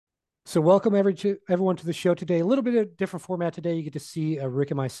So welcome everyone to the show today. A little bit of different format today. You get to see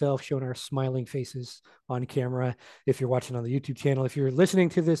Rick and myself showing our smiling faces on camera. If you're watching on the YouTube channel, if you're listening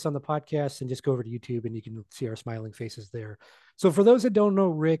to this on the podcast, then just go over to YouTube and you can see our smiling faces there. So for those that don't know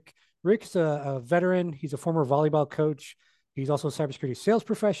Rick, Rick's a veteran. He's a former volleyball coach. He's also a cybersecurity sales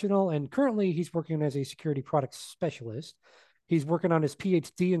professional, and currently he's working as a security product specialist. He's working on his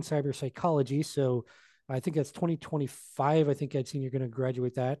PhD in cyber psychology. So I think that's 2025. I think I'd seen you're going to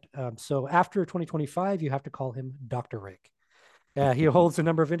graduate that. So after 2025, you have to call him Dr. Rick. He holds a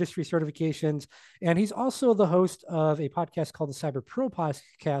number of industry certifications, and he's also the host of a podcast called the Cyber Pro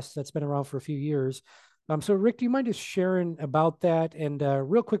Podcast that's been around for a few years. So, Rick, do you mind just sharing about that? And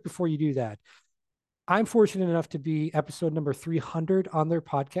real quick before you do that, I'm fortunate enough to be episode number 300 on their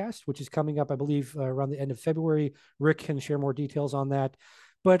podcast, which is coming up, I believe, around the end of February. Rick can share more details on that.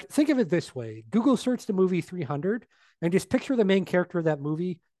 But think of it this way: Google search the movie 300 and just picture the main character of that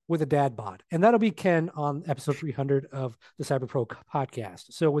movie with a dad bod. And that'll be Ken on episode 300 of the Cyber Pro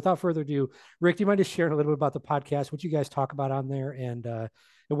podcast. So without further ado, Rick, do you mind just sharing a little bit about the podcast, what you guys talk about on there, and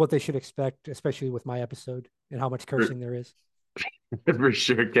what they should expect, especially with my episode and how much For, cursing there is? for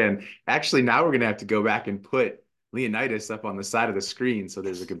sure, Ken. Actually, now we're gonna have to go back and put Leonidas up on the side of the screen so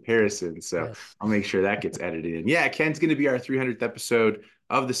there's a comparison. So Yes. I'll make sure that gets edited in. Yeah, Ken's gonna be our 300th episode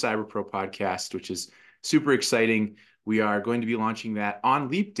of the Cyber Pro podcast, which is super exciting. We are going to be launching that on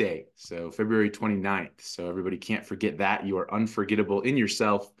Leap Day, so February 29th. So everybody can't forget that. You are unforgettable in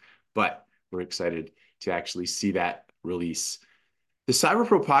yourself, but we're excited to actually see that release. The Cyber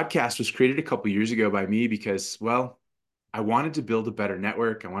Pro podcast was created a couple years ago by me because, well, I wanted to build a better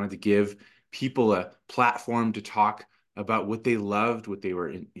network. I wanted to give people a platform to talk about what they loved, what they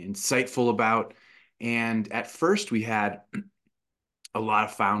were insightful about. And at first, we had a lot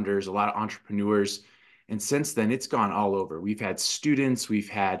of founders, a lot of entrepreneurs. And since then, it's gone all over. We've had students, we've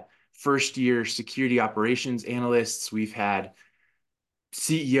had first year security operations analysts, we've had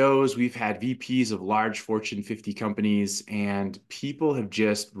CEOs, we've had VPs of large Fortune 50 companies, and people have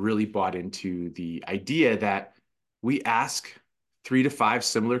just really bought into the idea that we ask 3 to 5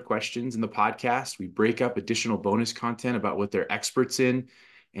 similar questions in the podcast. We break up additional bonus content about what they're experts in,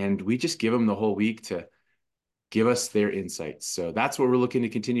 and we just give them the whole week to give us their insights. So that's what we're looking to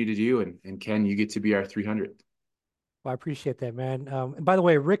continue to do. And Ken, you get to be our 300th. Well, I appreciate that, man. And by the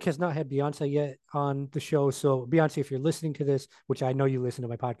way, Rick has not had Beyonce yet on the show. So, Beyonce, if you're listening to this, which I know you listen to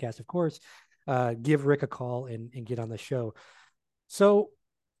my podcast, of course, give Rick a call and get on the show. So,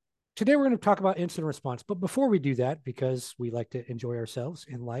 today we're going to talk about incident response. But before we do that, because we like to enjoy ourselves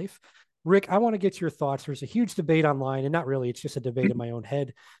in life, Rick, I want to get your thoughts. There's a huge debate online, and not really, it's just a debate in my own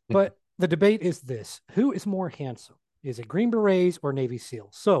head. But the debate is this: who is more handsome? Is it Green Berets or Navy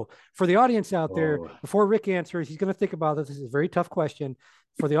SEALs? So, for the audience out there, Oh, before Rick answers, he's going to think about this. This is a very tough question.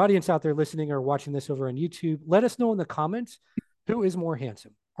 For the audience out there listening or watching this over on YouTube, let us know in the comments who is more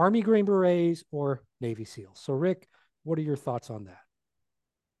handsome: Army Green Berets or Navy SEALs? So, Rick, what are your thoughts on that?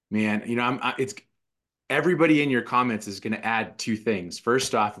 man, it's everybody in your comments is going to add 2 things.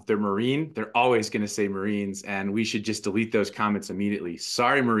 First off, if they're Marine, they're always going to say Marines, and we should just delete those comments immediately.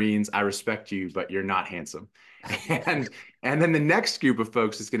 Sorry, Marines, I respect you, but you're not handsome. And and then the next group of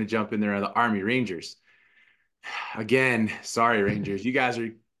folks is going to jump in there are the Army Rangers. Again, sorry, Rangers, you guys are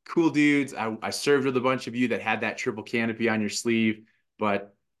cool dudes. I served with a bunch of you that had that triple canopy on your sleeve,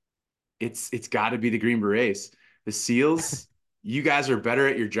 but it's got to be the Green Berets. The SEALs, you guys are better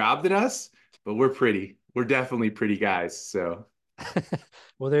at your job than us, but we're pretty. We're definitely pretty guys. So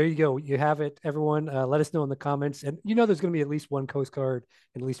Well, there you go. You have it, everyone. Let us know in the comments. And you know, there's going to be at least one Coast Guard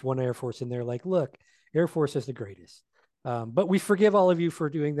and at least one Air Force in there. Like, look, Air Force is the greatest. But we forgive all of you for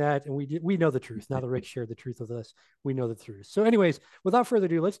doing that, and we know the truth. Now that Rick shared the truth with us, we know the truth. So, anyways, without further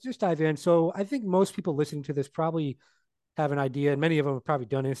ado, let's just dive in. So, I think most people listening to this probably have an idea, and many of them have probably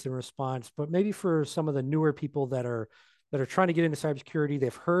done incident response. But maybe for some of the newer people that are trying to get into cybersecurity,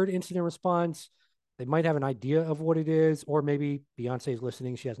 they've heard incident response. They might have an idea of what it is, or maybe Beyonce is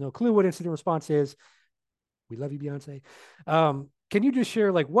listening. She has no clue what incident response is. We love you, Beyonce. Can you just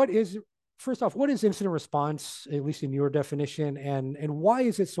share, like, first off, what is incident response, at least in your definition, and why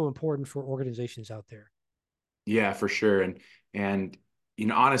is it so important for organizations out there? yeah, for sure. And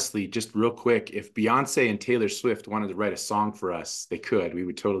honestly, just real quick, if Beyonce and Taylor Swift wanted to write a song for us, they could. We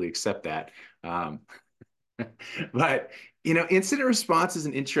would totally accept that. But incident response is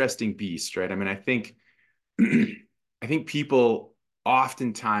an interesting beast, right? I mean, I think I think people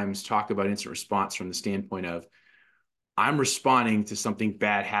oftentimes talk about instant response from the standpoint of I'm responding to something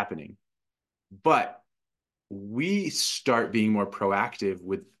bad happening. But we start being more proactive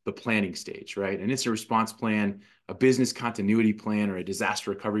with the planning stage, right? An instant response plan a business continuity plan, or a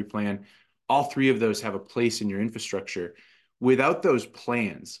disaster recovery plan. All three of those have a place in your infrastructure. Without those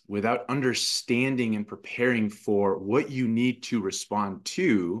plans, without understanding and preparing for what you need to respond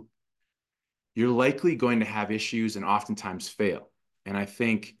to, you're likely going to have issues and oftentimes fail. And I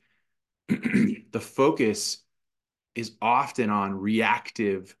think the focus is often on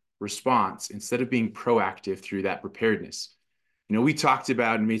reactive response instead of being proactive through that preparedness. We talked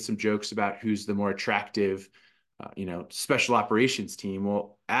about and made some jokes about who's the more attractive, special operations team.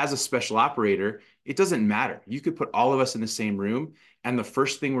 Well, as a special operator, it doesn't matter. You could put all of us in the same room, and the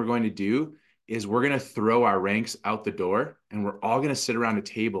first thing we're going to do is we're going to throw our ranks out the door, and we're all going to sit around a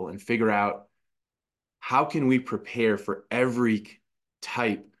table and figure out how can we prepare for every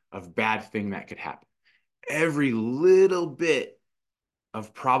type of bad thing that could happen, every little bit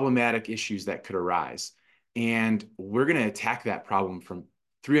of problematic issues that could arise. And we're going to attack that problem from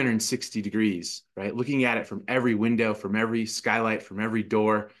 360 degrees, right? Looking at it from every window, from every skylight, from every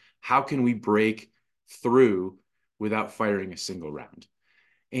door. How can we break through without firing a single round?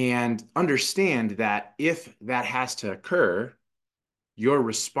 And understand that if that has to occur, your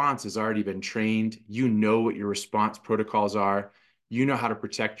response has already been trained. You know what your response protocols are. You know how to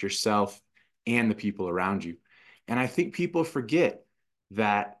protect yourself and the people around you. And I think people forget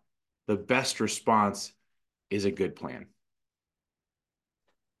that the best response is a good plan.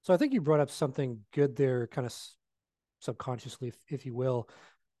 So I think you brought up something good there, kind of subconsciously, if you will.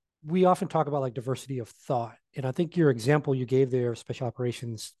 We often talk about like diversity of thought. And I think your example you gave there, special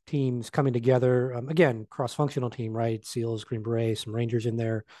operations teams coming together, again, cross-functional team, right? SEALs, Green Berets, some Rangers in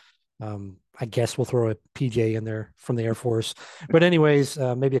there. I guess we'll throw a PJ in there from the Air Force. But anyways,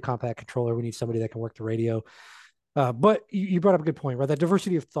 maybe a compact controller. We need somebody that can work the radio. But you brought up a good point, right? That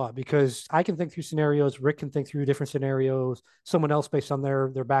diversity of thought, because I can think through scenarios, Rick can think through different scenarios, someone else based on their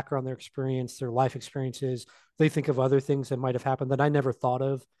background, their experience, their life experiences, they think of other things that might have happened that I never thought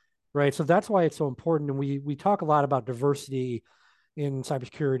of, right? So that's why it's so important. And we talk a lot about diversity in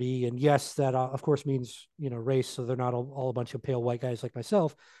cybersecurity, and yes, that of course means race, so they're not all a bunch of pale white guys like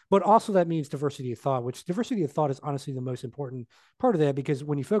myself, but also that means diversity of thought, which diversity of thought is honestly the most important part of that, because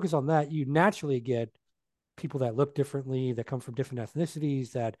when you focus on that, you naturally get people that look differently, that come from different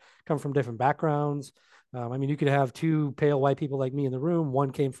ethnicities, that come from different backgrounds. I mean, you could have two pale white people like me in the room.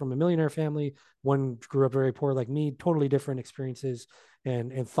 One came from a millionaire family. One grew up very poor like me. Totally different experiences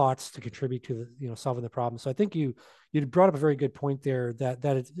and thoughts to contribute to solving the problem. So I think you brought up a very good point there, that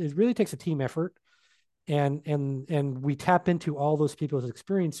it really takes a team effort, and we tap into all those people's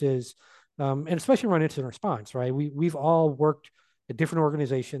experiences, and especially around incident response, right? We've all worked at different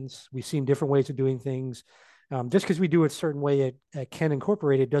organizations. We've seen different ways of doing things. Just because we do it a certain way at Ken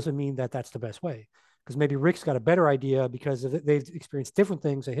Incorporated doesn't mean that that's the best way. Because maybe Rick's got a better idea because they've experienced different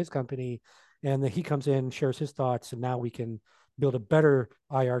things at his company, and then he comes in, shares his thoughts, and now we can build a better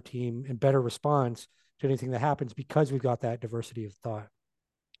IR team and better response to anything that happens because we've got that diversity of thought.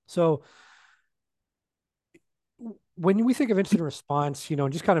 So when we think of incident response,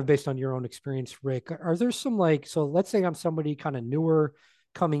 just kind of based on your own experience, Rick, are there some so let's say I'm somebody kind of newer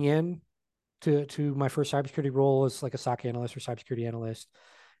coming in to my first cybersecurity role as like a SOC analyst or cybersecurity analyst.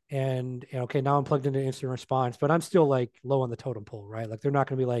 And okay, now I'm plugged into incident response, but I'm still like low on the totem pole, right? Like they're not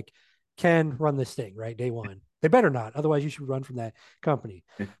going to be like, Ken, run this thing, right? Day one. They better not. Otherwise, you should run from that company.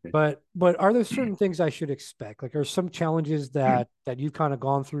 But are there certain things I should expect? Like, are some challenges that you've kind of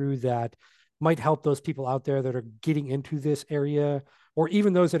gone through that might help those people out there that are getting into this area, or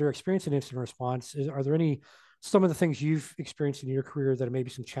even those that are experiencing incident response? Are there some of the things you've experienced in your career that are maybe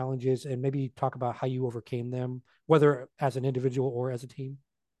some challenges, and maybe talk about how you overcame them, whether as an individual or as a team?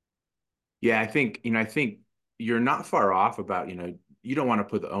 Yeah, I think you're not far off about, you don't want to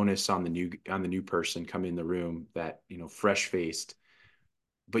put the onus on the new person coming in the room, that, fresh faced,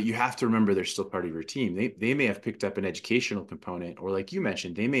 but you have to remember they're still part of your team. They may have picked up an educational component, or like you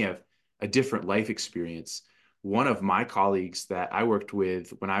mentioned, they may have a different life experience. One of my colleagues that I worked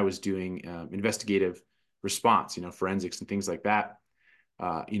with when I was doing investigative response, forensics and things like that,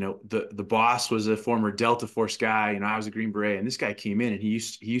 the boss was a former Delta Force guy. I was a Green Beret, and this guy came in and he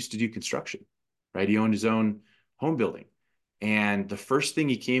used to do construction, right? He owned his own home building, and the first thing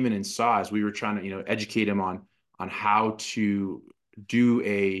he came in and saw as we were trying to educate him on how to do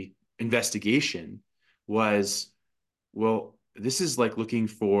a investigation was, well, this is like looking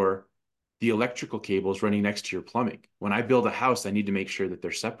for the electrical cables running next to your plumbing. When I build a house, I need to make sure that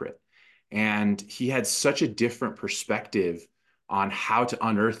they're separate. And he had such a different perspective on how to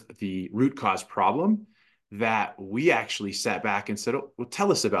unearth the root cause problem that we actually sat back and said, "Oh, well,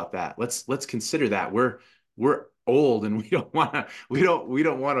 tell us about that. Let's consider that. We're old and we don't want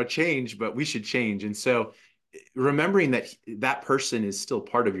to change, but we should change." And so remembering that that person is still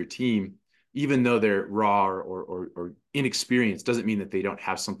part of your team, even though they're raw or inexperienced, doesn't mean that they don't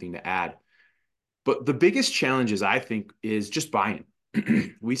have something to add. But the biggest challenges, I think, is just buy-in.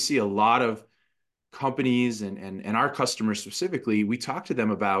 We see a lot of companies and our customers specifically, we talk to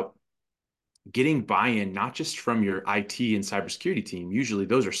them about getting buy-in, not just from your IT and cybersecurity team. Usually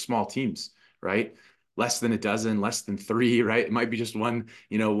those are small teams, right? Less than a dozen, less than three, right? It might be just one,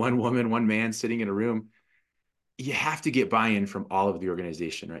 one woman, one man sitting in a room. You have to get buy-in from all of the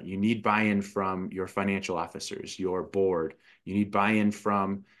organization, right? You need buy-in from your financial officers, your board. You need buy-in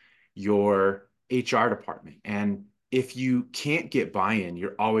from your HR department. And if you can't get buy-in,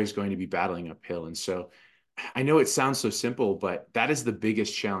 you're always going to be battling uphill. And so I know it sounds so simple, but that is the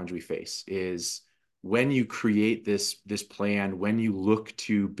biggest challenge we face is when you create this plan, when you look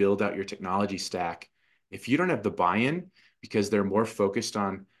to build out your technology stack, if you don't have the buy-in because they're more focused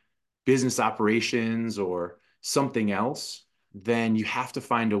on business operations or something else, then you have to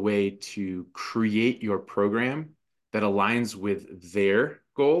find a way to create your program that aligns with their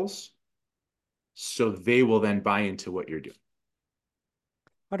goals so they will then buy into what you're doing.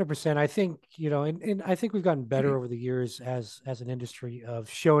 100%. I think, and I think we've gotten better over the years as an industry of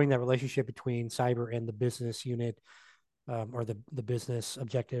showing that relationship between cyber and the business unit, or the business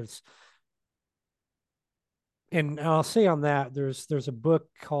objectives. And I'll say on that, there's a book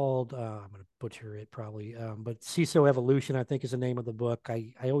called, I'm going to butcher it probably, but CISO Evolution, I think, is the name of the book.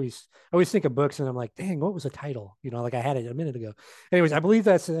 I always think of books and I'm like, dang, what was the title? Like I had it a minute ago. Anyways, I think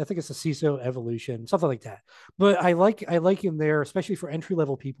it's a CISO Evolution, something like that. But I like in there, especially for entry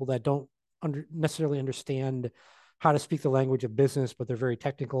level people that don't necessarily understand how to speak the language of business, but they're very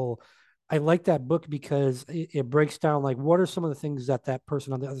technical. I like that book because it breaks down like what are some of the things that that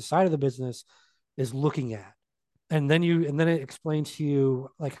person on the other side of the business is looking at, and then it explains to you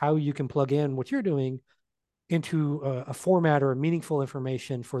like how you can plug in what you're doing into a format or a meaningful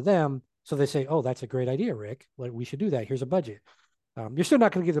information for them, so they say, oh, that's a great idea, Rick, like we should do that, here's a budget. You're still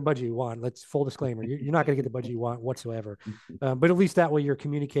not going to get the budget you want. Let's full disclaimer, you're not going to get the budget you want whatsoever. But at least that way you're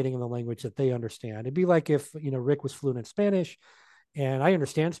communicating in the language that they understand. It'd be like if Rick was fluent in Spanish and I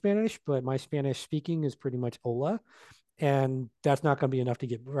understand Spanish, but my Spanish speaking is pretty much hola, and that's not going to be enough to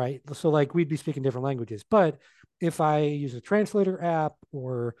get right. So like we'd be speaking different languages. But if I use a translator app,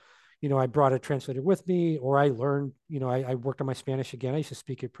 or I brought a translator with me, or I learned, I worked on my Spanish again. I used to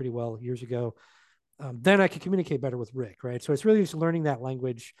speak it pretty well years ago. Then I can communicate better with Rick, right? So it's really just learning that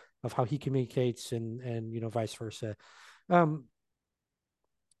language of how he communicates, and vice versa. Um,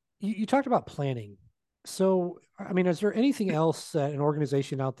 you talked about planning. So, I mean, is there anything else that an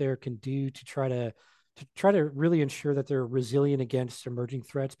organization out there can do to try to really ensure that they're resilient against emerging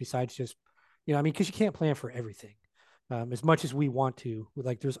threats besides just, I mean, because you can't plan for everything. As much as we want to,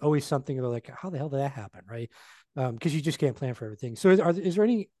 like, there's always something that like, how the hell did that happen, right? Because you just can't plan for everything. So, is there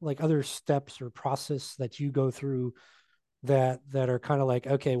any like other steps or process that you go through that are kind of like,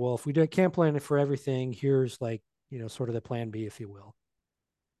 okay, well, if we can't plan for everything, here's like, sort of the plan B, if you will.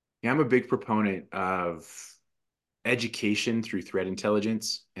 Yeah, I'm a big proponent of education through threat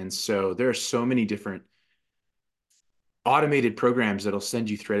intelligence. And so there are so many different automated programs that'll send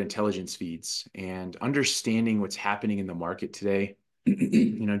you threat intelligence feeds, and understanding what's happening in the market today.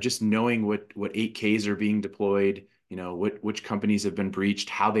 Just knowing what 8Ks are being deployed, which companies have been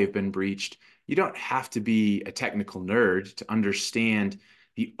breached, how they've been breached. You don't have to be a technical nerd to understand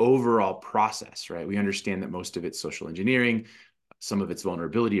the overall process, right? We understand that most of it's social engineering, some of it's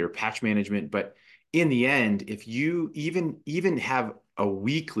vulnerability or patch management, but in the end, if you even have a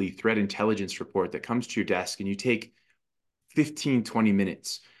weekly threat intelligence report that comes to your desk and you take 15, 20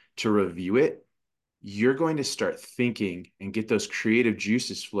 minutes to review it, you're going to start thinking and get those creative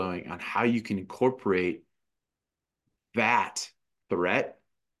juices flowing on how you can incorporate that threat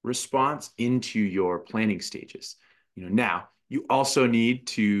response into your planning stages. Now you also need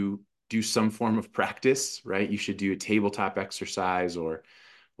to do some form of practice, right? You should do a tabletop exercise or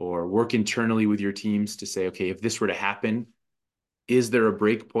work internally with your teams to say, okay, if this were to happen, is there a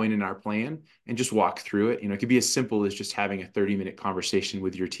break point in our plan, and just walk through it. It could be as simple as just having a 30-minute conversation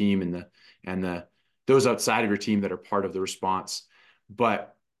with your team and the those outside of your team that are part of the response.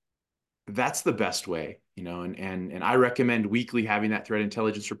 But that's the best way, and I recommend weekly having that threat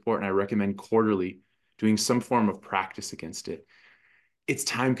intelligence report, and I recommend quarterly doing some form of practice against it. It's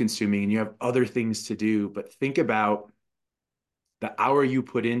time consuming and you have other things to do, but think about the hour you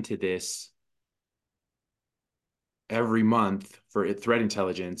put into this every month for threat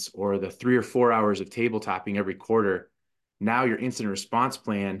intelligence, or the 3 or 4 hours of tabletopping every quarter. Now your incident response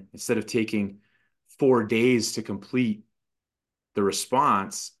plan, instead of taking 4 days to complete the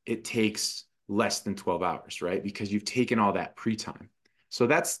response, it takes less than 12 hours, right? Because you've taken all that pre-time. So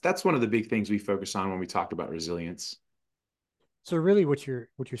that's one of the big things we focus on when we talk about resilience. So really what you're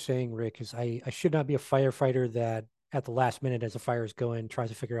saying, Rick, is I should not be a firefighter that at the last minute as a fire is going tries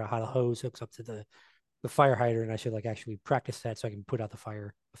to figure out how the hose hooks up to the fire hydrant. I should like actually practice that so I can put out the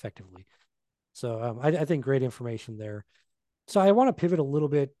fire effectively. So I think great information there. So I want to pivot a little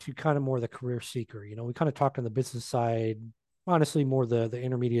bit to kind of more the career seeker. You know, we kind of talked on the business side, honestly, more the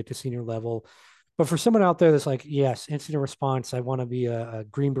intermediate to senior level. But for someone out there that's like, yes, incident response, I want to be a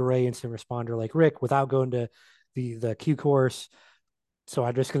Green Beret incident responder like Rick without going to the Q course. So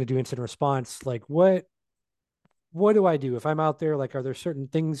I'm just going to do incident response. Like, what do I do if I'm out there? Like, are there certain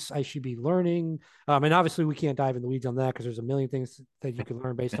things I should be learning? And obviously, we can't dive in the weeds on that because there's a million things that you can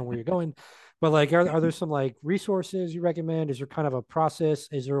learn based on where you're going. But like, are there some like resources you recommend? Is there kind of a process?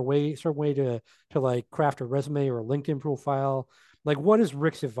 Is there a way, certain way to like craft a resume or a LinkedIn profile? Like, what is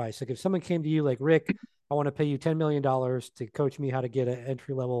Rick's advice? Like, if someone came to you like Rick, I want to pay you $10 million to coach me how to get an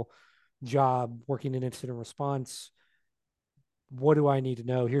entry level job working in incident response. What do I need to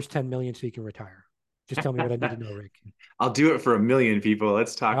know? Here's 10 million so you can retire. Just tell me what I need to know, Rick. I'll do it for 1 million people.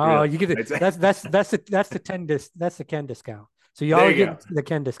 Let's talk real. Oh, you get it. That's the Ken discount. So y'all There are you getting go. the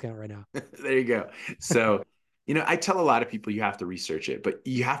Ken discount right now. There you go. So, I tell a lot of people you have to research it, but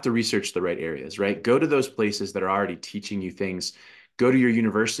you have to research the right areas, right? Go to those places that are already teaching you things. Go to your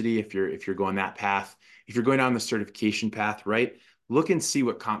university if you're going that path. If you're going down the certification path, right? Look and see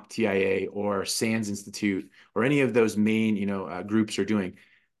what CompTIA or SANS Institute or any of those main, groups are doing.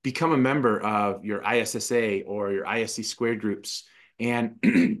 Become a member of your ISSA or your ISC squared groups,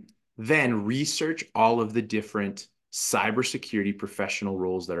 and then research all of the different cybersecurity professional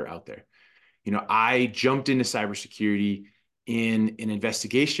roles that are out there. I jumped into cybersecurity in an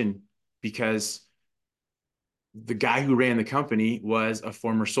investigation because the guy who ran the company was a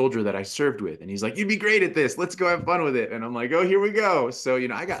former soldier that I served with. And he's like, you'd be great at this. Let's go have fun with it. And I'm like, oh, here we go. So,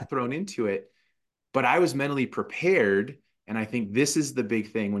 I got thrown into it, but I was mentally prepared. And I think this is the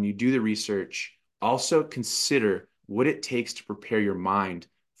big thing when you do the research, also consider what it takes to prepare your mind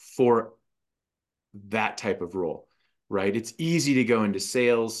for that type of role, right? It's easy to go into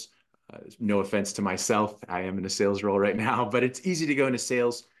sales. No offense to myself, I am in a sales role right now, but it's easy to go into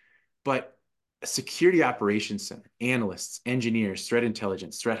sales. But a security operations center, analysts, engineers, threat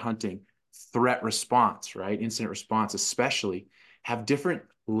intelligence, threat hunting, threat response, right? Incident response, especially, have different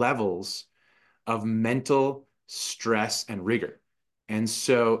levels of mental stress and rigor. And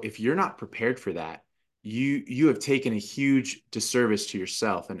so if you're not prepared for that, you have taken a huge disservice to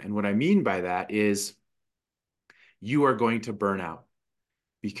yourself. And what I mean by that is you are going to burn out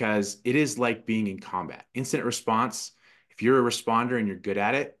because it is like being in combat. Incident response, if you're a responder and you're good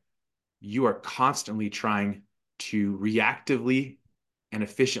at it, you are constantly trying to reactively and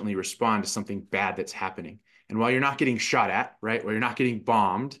efficiently respond to something bad that's happening. And while you're not getting shot at, right, while you're not getting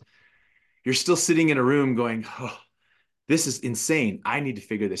bombed, you're still sitting in a room going, oh, this is insane. I need to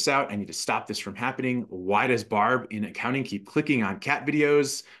figure this out. I need to stop this from happening. Why does Barb in accounting keep clicking on cat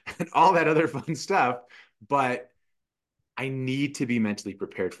videos and all that other fun stuff? But I need to be mentally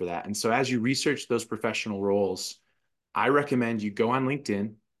prepared for that. And so as you research those professional roles, I recommend you go on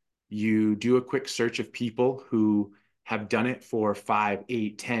LinkedIn, you do a quick search of people who have done it for 5,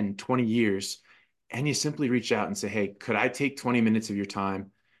 8, 10, 20 years, and you simply reach out and say, hey, could I take 20 minutes of your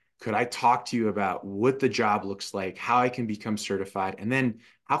time? Could I talk to you about what the job looks like, how I can become certified, and then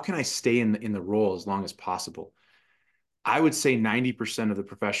how can I stay in the role as long as possible? I would say 90% of the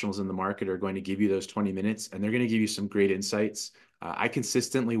professionals in the market are going to give you those 20 minutes and they're going to give you some great insights. I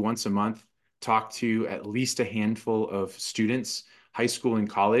consistently once a month talk to at least a handful of students, high school and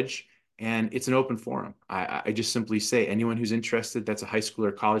college, and it's an open forum. I just simply say anyone who's interested that's a high school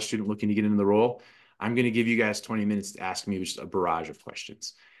or college student looking to get into the role, I'm going to give you guys 20 minutes to ask me just a barrage of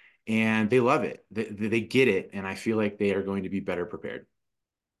questions. And they love it. They get it. And I feel like they are going to be better prepared.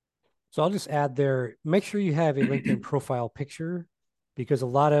 So I'll just add there, make sure you have a LinkedIn profile picture because a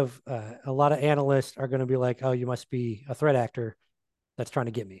lot of analysts are going to be like, oh, you must be a threat actor that's trying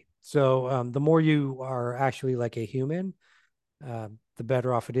to get me. So the more you are actually like a human, the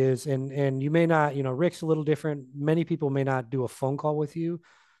better off it is. And you may not, Rick's a little different. Many people may not do a phone call with you,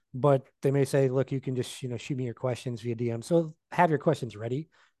 but they may say, look, you can just, shoot me your questions via DM. So have your questions ready.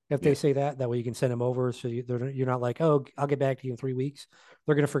 If they Yeah. say that, that way you can send them over. So you're not like, oh, I'll get back to you in 3 weeks.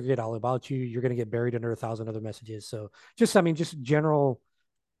 They're going to forget all about you. You're going to get buried under 1,000 other messages. So just general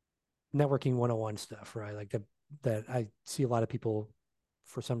networking 101 stuff, right? Like that I see a lot of people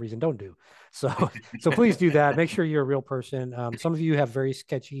for some reason don't do. So please do that. Make sure you're a real person. Some of you have very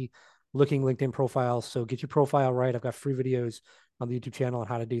sketchy looking LinkedIn profiles. So get your profile right. I've got free videos on the YouTube channel on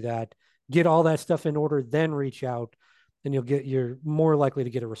how to do that. get all that stuff in order, then reach out, and you're more likely to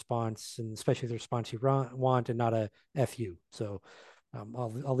get a response, and especially the response you want, and not a fu. So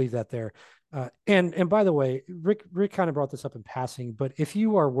I'll leave that there. And by the way, Rick kind of brought this up in passing, but if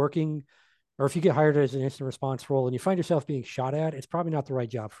you are working or if you get hired as an instant response role and you find yourself being shot at, it's probably not the right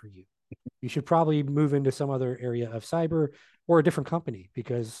job for you. You should probably move into some other area of cyber or a different company,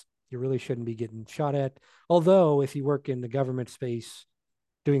 because you really shouldn't be getting shot at. Although, if you work in the government space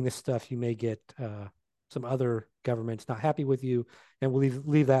doing this stuff, you may get some other governments not happy with you, and we'll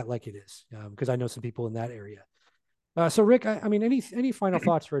leave that like it is, because I know some people in that area. So, Rick, I mean, any final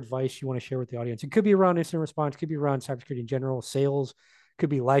thoughts or advice you want to share with the audience? It could be around instant response, could be around cybersecurity in general, sales, could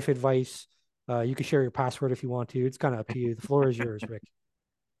be life advice. You can share your password if you want to. It's kind of up to you. The floor is yours, Rick.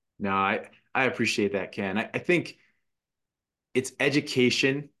 No, I appreciate that, Ken. I think it's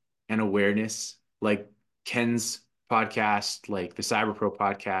education and awareness, like Ken's podcast, like the Cyber Pro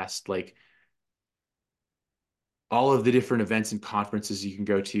podcast, like all of the different events and conferences you can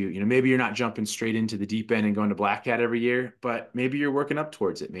go to. Maybe you're not jumping straight into the deep end and going to Black Hat every year, but maybe you're working up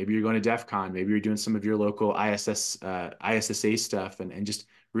towards it. Maybe you're going to DEF CON. Maybe you're doing some of your local ISSA stuff, and just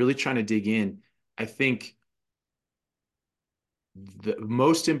really trying to dig in. I think the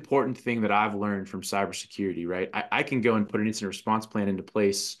most important thing that I've learned from cybersecurity, right? I can go and put an incident response plan into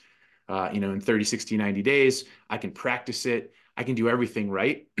place, in 30, 60, 90 days. I can practice it. I can do everything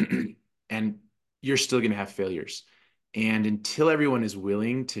right. And you're still going to have failures. And until everyone is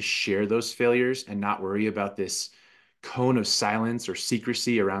willing to share those failures and not worry about this cone of silence or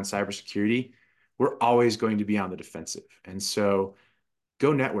secrecy around cybersecurity, we're always going to be on the defensive. And so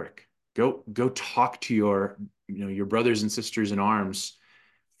go network, go talk to your brothers and sisters in arms,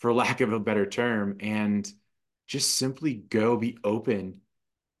 for lack of a better term, and just simply go be open,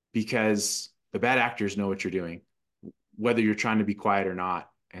 because the bad actors know what you're doing, whether you're trying to be quiet or not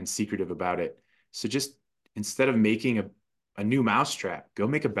and secretive about it. So just, instead of making a new mousetrap, go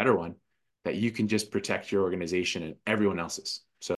make a better one that you can just protect your organization and everyone else's. So